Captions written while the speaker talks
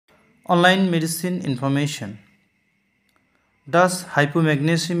Online medicine information. Does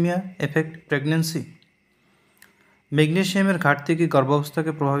hypomagnesemia affect pregnancy? ম্যাগনেসিয়ামের ঘাটতি কি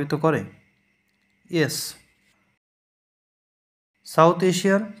গর্ভাবস্থাকে প্রভাবিত করে? Yes. সাউথ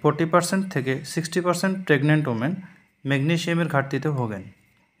এশিয়ার 40% থেকে 60% প্রেগনেন্ট ওমেন ম্যাগনেসিয়ামের ঘাটতিতে ভোগেন।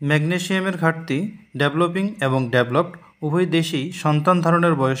 ম্যাগনেসিয়ামের ঘাটতি ডেভেলপিং এবং ডেভেলপড উভয় দেশেই সন্তান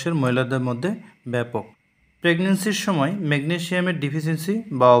ধারণের বয়সের মহিলাদের মধ্যে ব্যাপক। প্রেগনেন্সির সময় ম্যাগনেসিয়ামের ডিফিসিয়েন্সি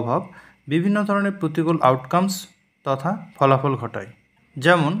বা অভাব বিভিন্ন ধরনের প্রতিকূল আউটকামস তথা ফলাফল ঘটায়,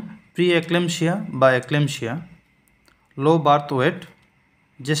 যেমন প্রি এক্লেমশিয়া বা এক্লেমশিয়া, low birth weight,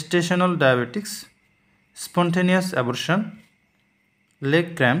 gestational diabetics, spontaneous abortion, leg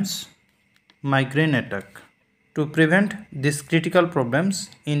cramps, migraine attack. To prevent these critical problems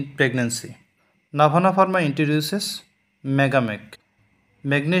in pregnancy, Navana Pharma introduces MegaMag,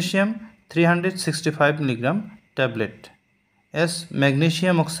 Magnesium 365 mg tablet as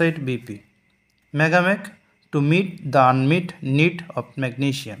magnesium oxide BP. MegaMag to meet the unmet need of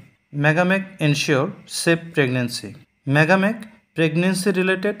magnesium. MegaMag ensure safe pregnancy. MegaMag pregnancy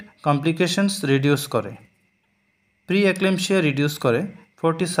related complications reduce করে, pre এক্লেমশিয়া reduce করে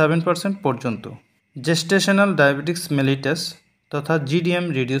 47% পর্যন্ত, gestational diabetics mellitus তথা GDM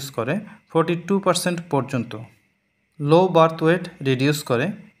reduce করে 42% পর্যন্ত, low birth weight reduce করে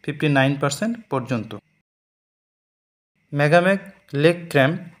 59% পর্যন্ত। মেগাম্যাগ leg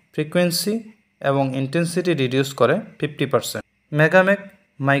cramp frequency এবং intensity reduce করে 50%। মেগাম্যাগ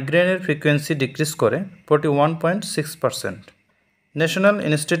মাইগ্রেনের ফ্রিকোয়েন্সি ডিক্রিজ করে 41.6%। ন্যাশনাল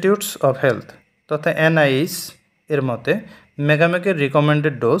ইনস্টিটিউটস অফ হেলথ তথা NIH এর মতে মেগাম্যাগের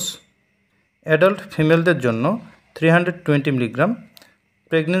রিকমেন্ডেড ডোজ অ্যাডাল্ট ফিমেলদের জন্য 320 মিলিগ্রাম,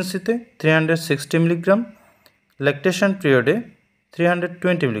 প্রেগনেন্সিতে 360 মিলিগ্রাম, ল্যাকটেশন পিরিয়ডে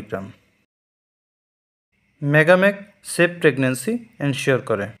 320 মিলিগ্রাম। মেগাম্যাগ সেফ প্রেগনেন্সি এনশিওর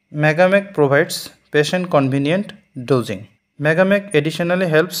করে। মেগাম্যাগ provides patient convenient dosing. মেগাম্যাগ additionally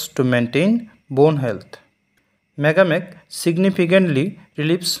helps to maintain বোন health. মেগাম্যাগ significantly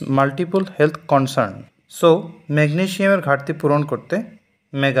রিলিভস multiple health concern. So ম্যাগনেসিয়ামের ঘাটতি পূরণ করতে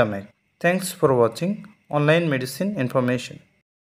মেগাম্যাগ। Thanks for watching online medicine information.